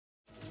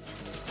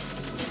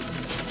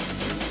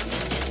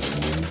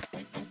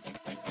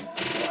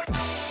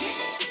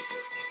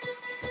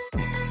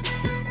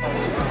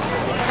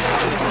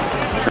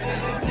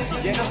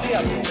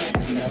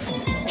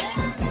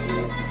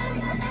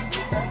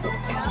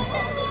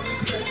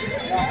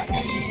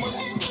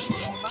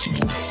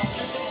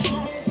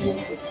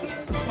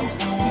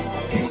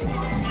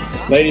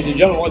Ladies and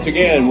gentlemen, once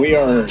again, we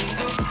are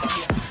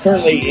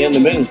currently in the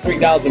men's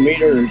 3,000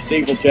 meter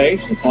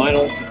steeplechase, the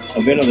final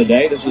event of the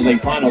day. This is a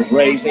finals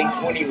race,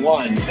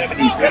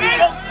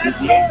 8:21.76 is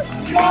the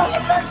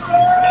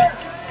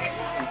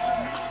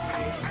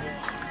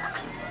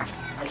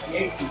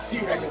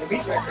ACC record. The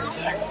meet record is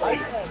actually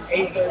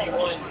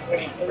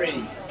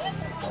 8:31.23.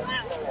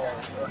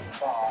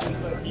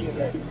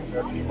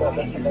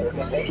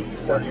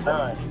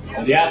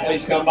 The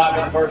athletes come by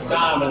for the first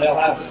time, and they'll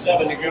have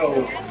 7 to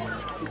go.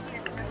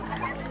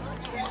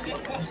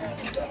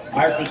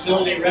 Our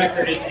facility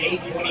record is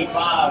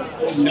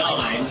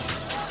 8:25.09.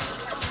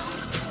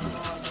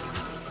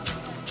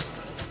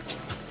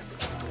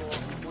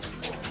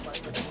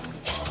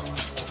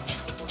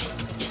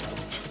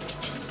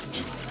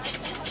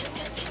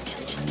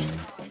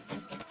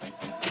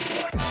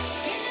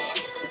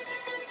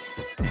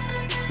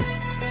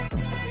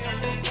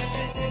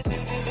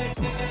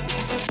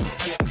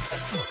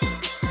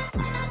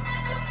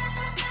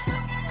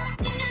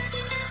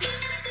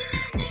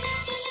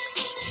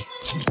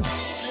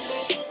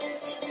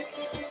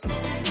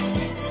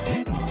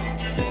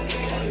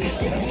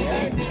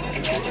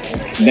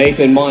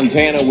 Nathan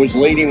Montana was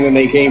leading when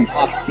they came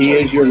up. He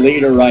is your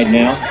leader right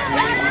now.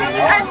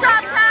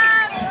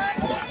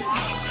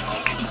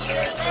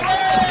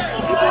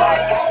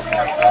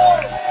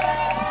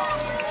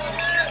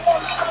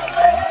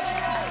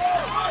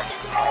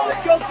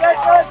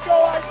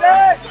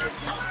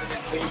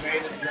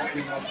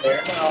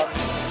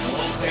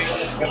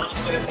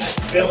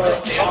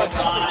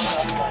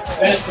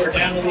 Seitzer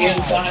down to the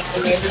inside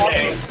for Notre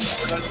Dame.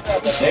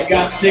 They've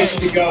got 6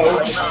 to go.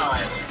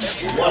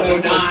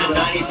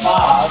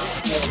 109.95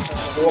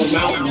 for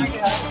Mountain.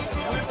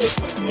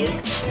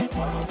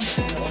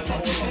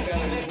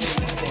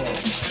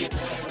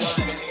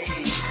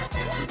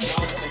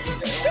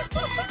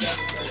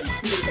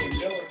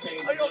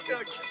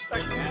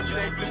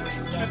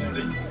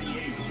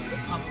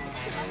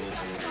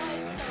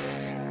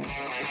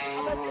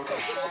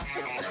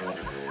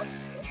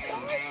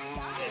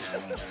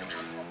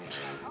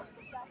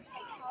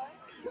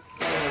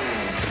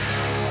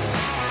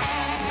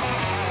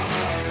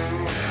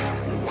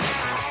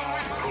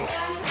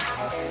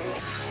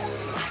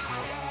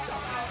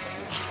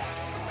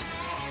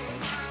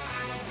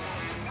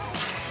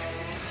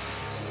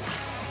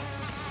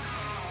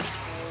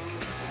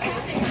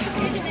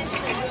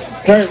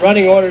 Current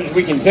running orders,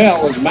 we can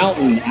tell, is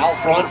Mountain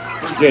out front,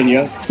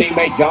 Virginia.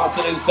 Teammate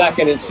Johnson in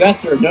second, and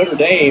Seitzer of Notre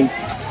Dame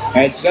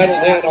had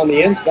settled in on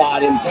the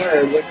inside in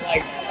third. Looks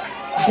like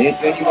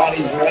it's anybody's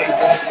race right now.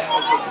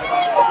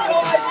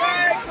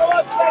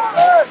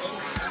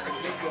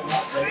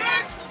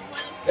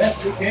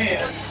 Best we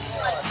can.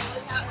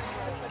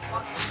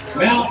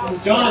 Mountain,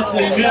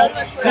 Johnson, Milt,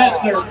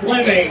 Seitzer,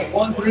 Fleming,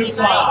 1 through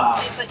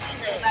 5.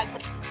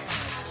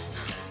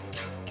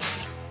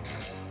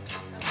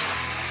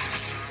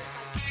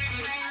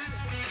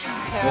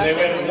 So they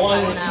went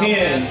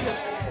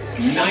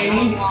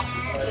 110.90,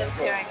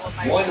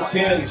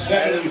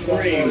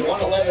 110.73,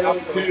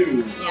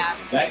 111.02.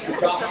 That's the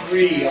top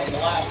 3 on the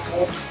last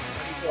quarter.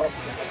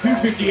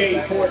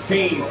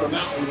 258.14 for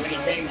Mountain when he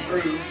came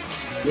through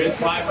with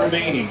 5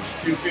 remaining.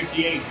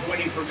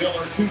 258.20 for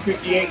Miller,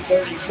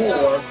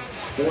 258.34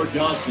 for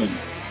Johnson.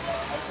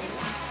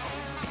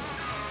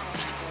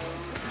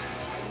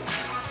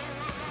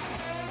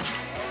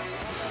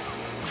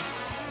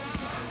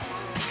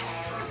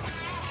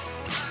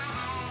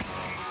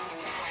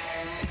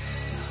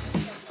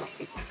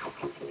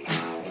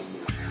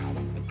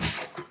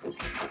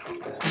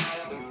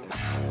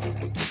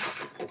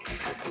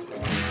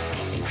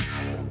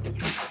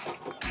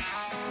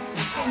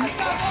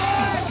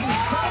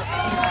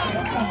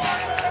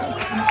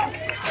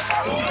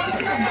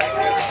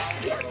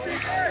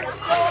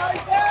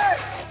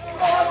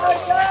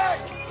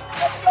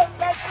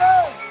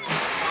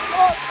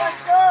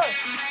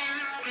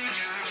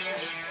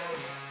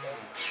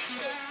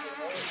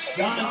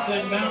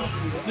 Johnson,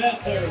 Mountain,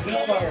 Seitzer,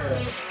 Miller.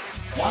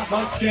 Not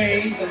much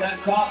change in that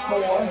top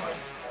 4.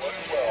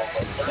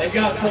 They've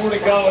got 4 to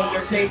go.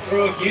 They came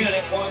through again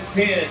at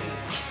 110.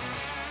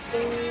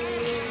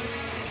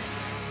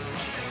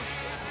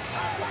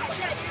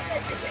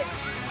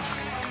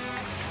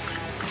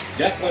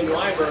 Declan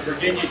Reimer,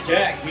 Virginia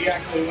Tech, he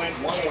actually went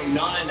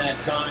 109 that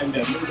time to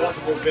move up a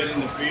little bit in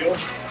the field.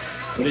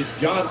 But it's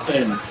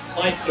Johnson,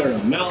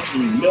 Seitzer,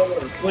 Mountain,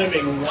 Miller,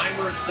 Fleming,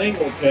 Reimer,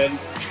 Singleton,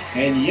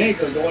 and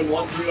Yeager going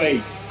 1 through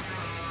 8.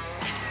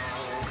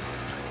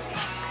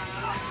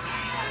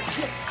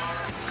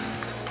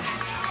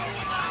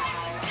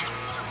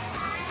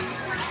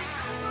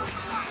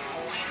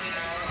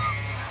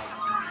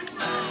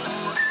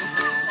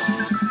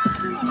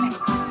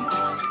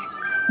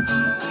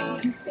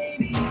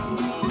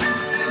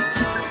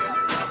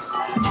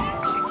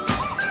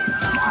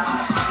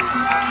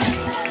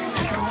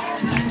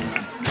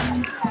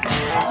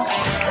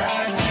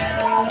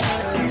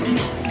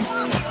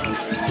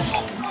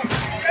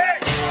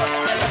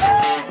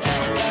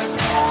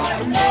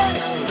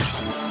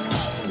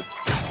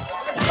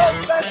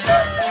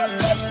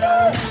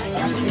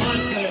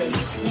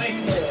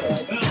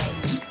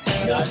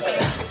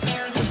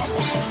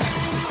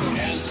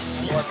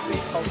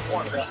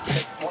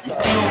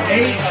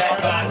 108 that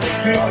time. The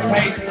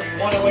Steeplechase was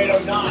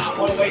 108.09,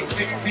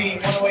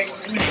 108.16,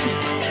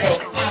 108.20. So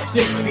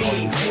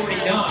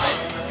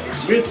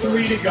 5:16.49 with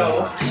 3 to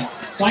go.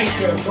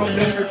 Seitzer from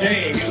Notre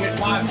Dame. He went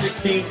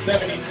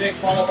 5:16.76,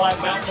 followed by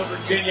Mountain,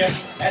 Virginia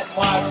at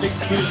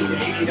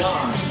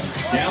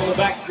 5:16.89. Down the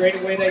back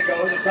straightaway they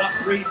go. The top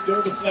 3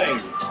 still the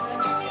same.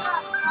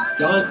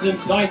 Johnson,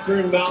 Seitzer,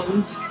 and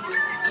Mountain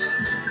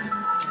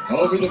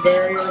over the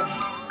barrier.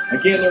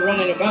 Again, they're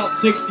running about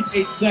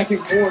 68-second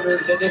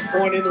quarters at this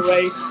point in the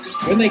race.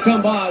 When they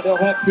come by, they'll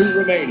have 2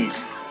 remaining.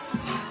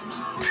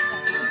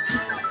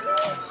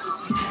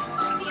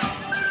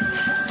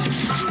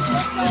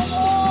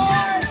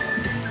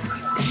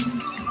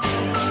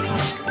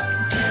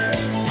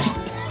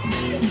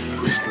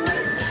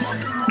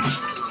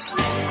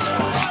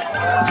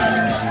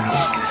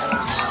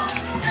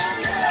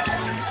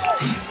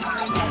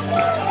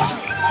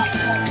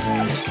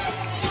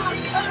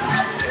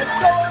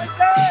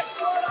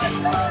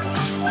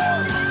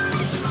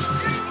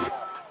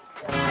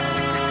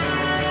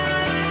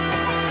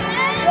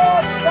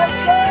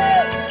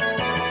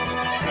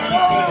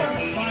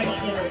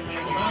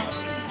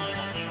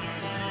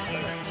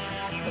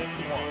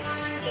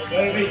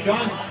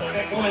 Johnson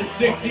going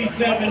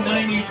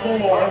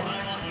 67.94.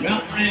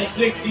 Mountain ran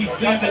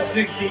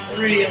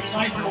 67.63, and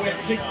Seitzer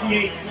went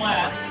 68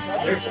 flat.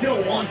 There's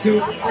still 1, 2,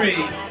 3.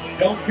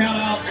 Don't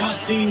count out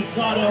Yasin,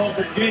 Sado of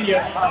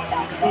Virginia.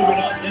 He's moving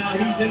up now.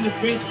 He's in the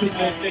fifth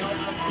position.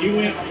 He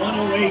went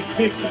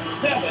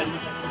 108.57.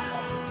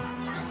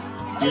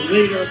 The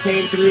leader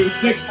came through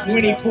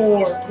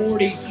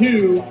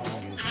 6:24.42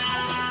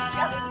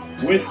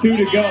 with 2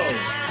 to go.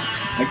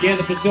 Again,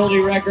 the facility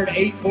record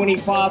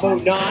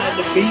 8:25.09.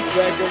 The meet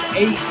record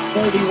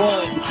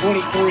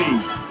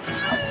 8:31.23.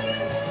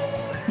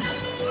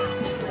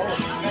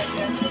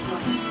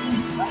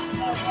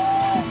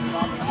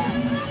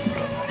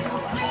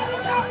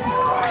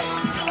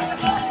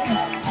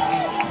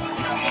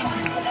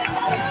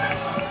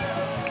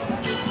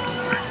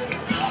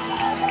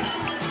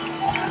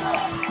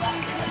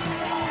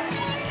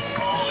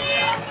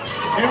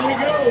 Here we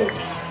go.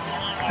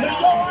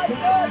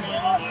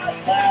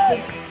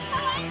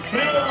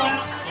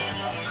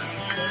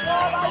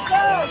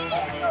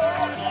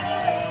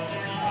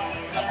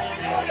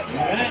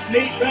 That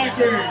meet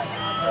record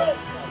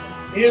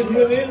is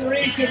within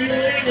reach of your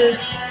leaders.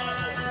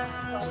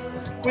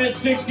 Went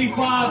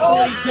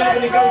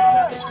 65.47 to go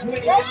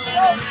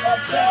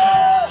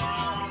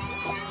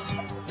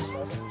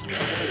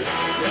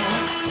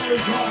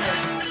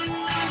 7:29.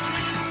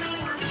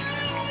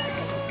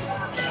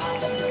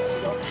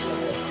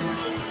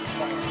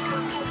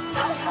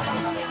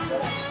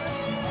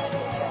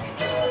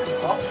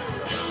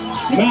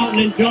 Mountain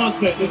and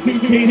Johnson, the 2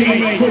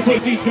 teammates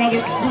push each other,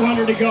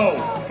 200 to go.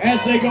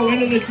 As they go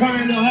into the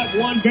turn, they'll have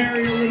 1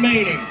 barrier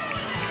remaining.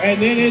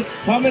 And then it's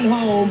coming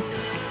home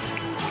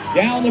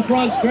down the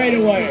front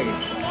straightaway.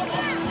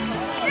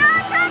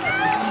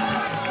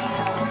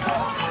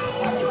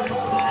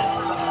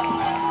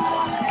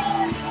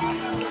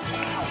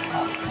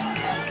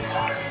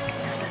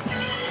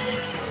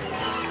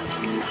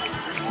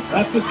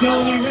 That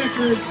facility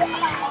record's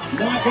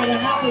not going to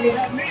happen with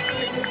that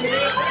meet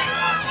record.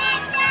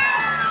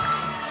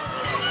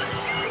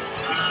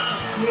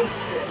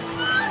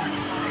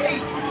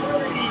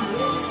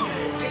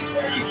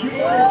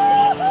 8:30.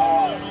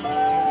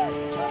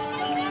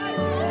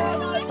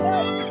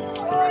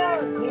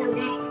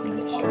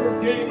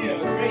 Virginia,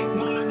 great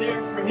time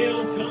there for him.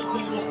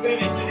 Johnson will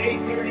finish at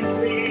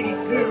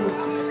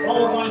 8:33.82,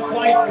 followed by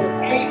Seitzer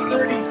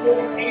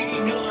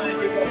 8:34.89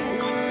 to go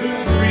 1,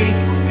 2, 3,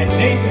 and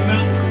Nathan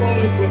Mountain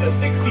closed with a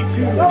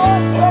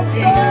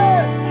 62.